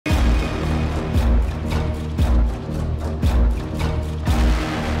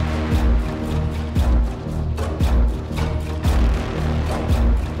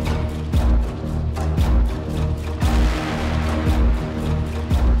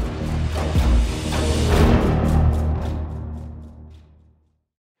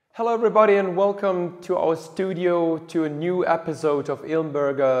Hello everybody and welcome to our studio to a new episode of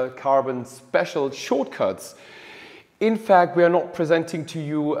Ilmberger Carbon Special Shortcuts. In fact, we are not presenting to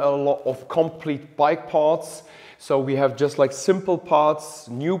you a lot of complete bike parts. So we have just like simple parts,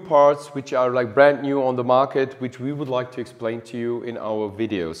 new parts, which are like brand new on the market, which we would like to explain to you in our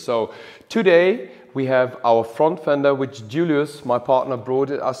video. So today we have our front fender, which Julius, my partner, brought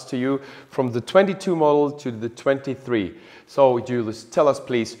us to you from the 22 model to the 23. So Julius, tell us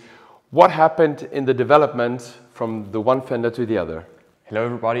please, what happened in the development from the one fender to the other? Hello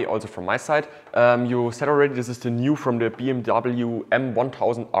everybody, also from my side. You said already this is the new from the BMW M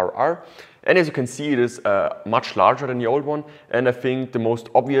 1000RR. And as you can see, it is much larger than the old one. And I think the most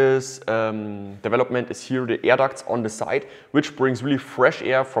obvious development is here the air ducts on the side, which brings really fresh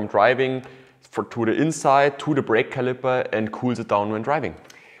air from driving to the inside, to the brake caliper, and cools it down when driving.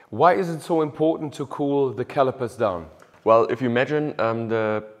 Why is it so important to cool the calipers down? Well, if you imagine,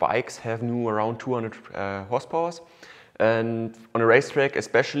 the bikes have now around 200 horsepower. And on a racetrack,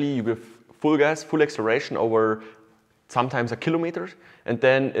 especially with full gas, full acceleration over sometimes a kilometer, and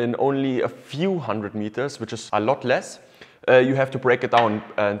then in only a few hundred meters, which is a lot less, you have to break it down.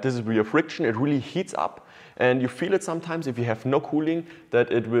 And this is really a friction, it really heats up. And you feel it sometimes if you have no cooling,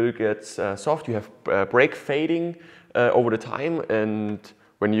 that it will get soft. You have brake fading over the time, and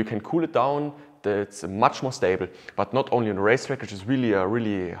when you can cool it down, it's much more stable. But not only on the racetrack, which is really a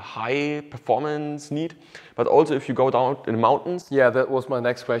really high performance need, but also if you go down in the mountains. Yeah, that was my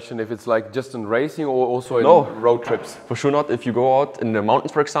next question. If it's like just in racing or also in road trips? For sure not. If you go out in the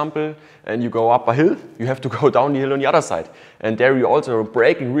mountains, for example, and you go up a hill, you have to go down the hill on the other side. And there you also are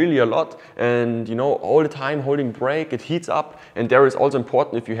braking really a lot. And you know, all the time holding brake, it heats up. And there is also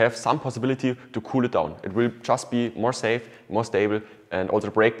important if you have some possibility to cool it down. It will just be more safe, more stable, and also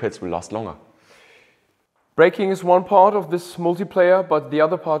the brake pads will last longer. Braking is one part of this multiplayer, but the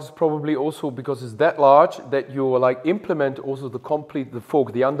other part is probably also because it's that large that you like implement also the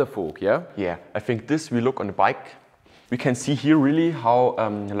fork, the underfork, yeah? Yeah, I think this we look on the bike. We can see here really how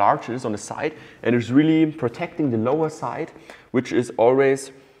large it is on the side, and it's really protecting the lower side, which is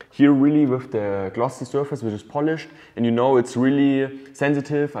always here really with the glossy surface, which is polished, and you know it's really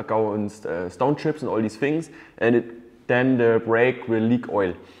sensitive. I go on stone chips and all these things, and then the brake will leak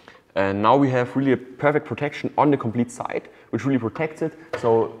oil. And now we have really a perfect protection on the complete side, which really protects it,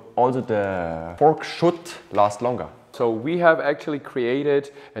 so also the fork should last longer. So we have actually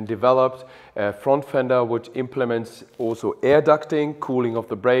created and developed a front fender which implements also air ducting, cooling of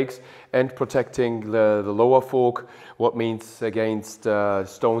the brakes, and protecting the lower fork, what means against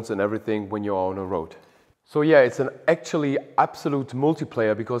stones and everything when you're on a road. So yeah, it's an actually absolute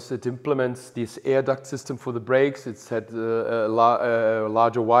multiplayer because it implements this air duct system for the brakes. It's had a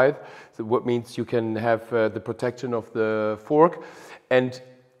larger width, so what means you can have the protection of the fork. And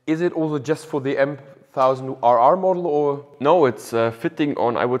is it also just for the M1000RR model or? No, it's fitting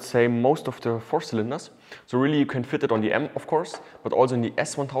on, I would say, most of the 4 cylinders. So really you can fit it on the M, of course, but also in the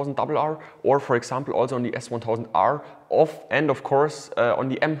S1000RR, or for example also on the S1000R, and of course on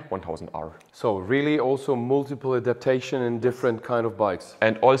the M1000R. So really also multiple adaptation in different kind of bikes.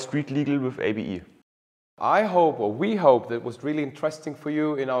 And all street legal with ABE. I hope, or we hope, that was really interesting for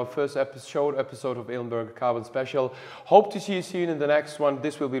you in our first episode of Ilmberger Carbon Special. Hope to see you soon in the next one.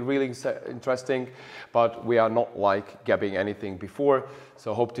 This will be really interesting, but we are not like gabbing anything before.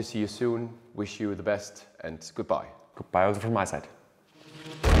 So hope to see you soon. Wish you the best and goodbye. Goodbye also from my side.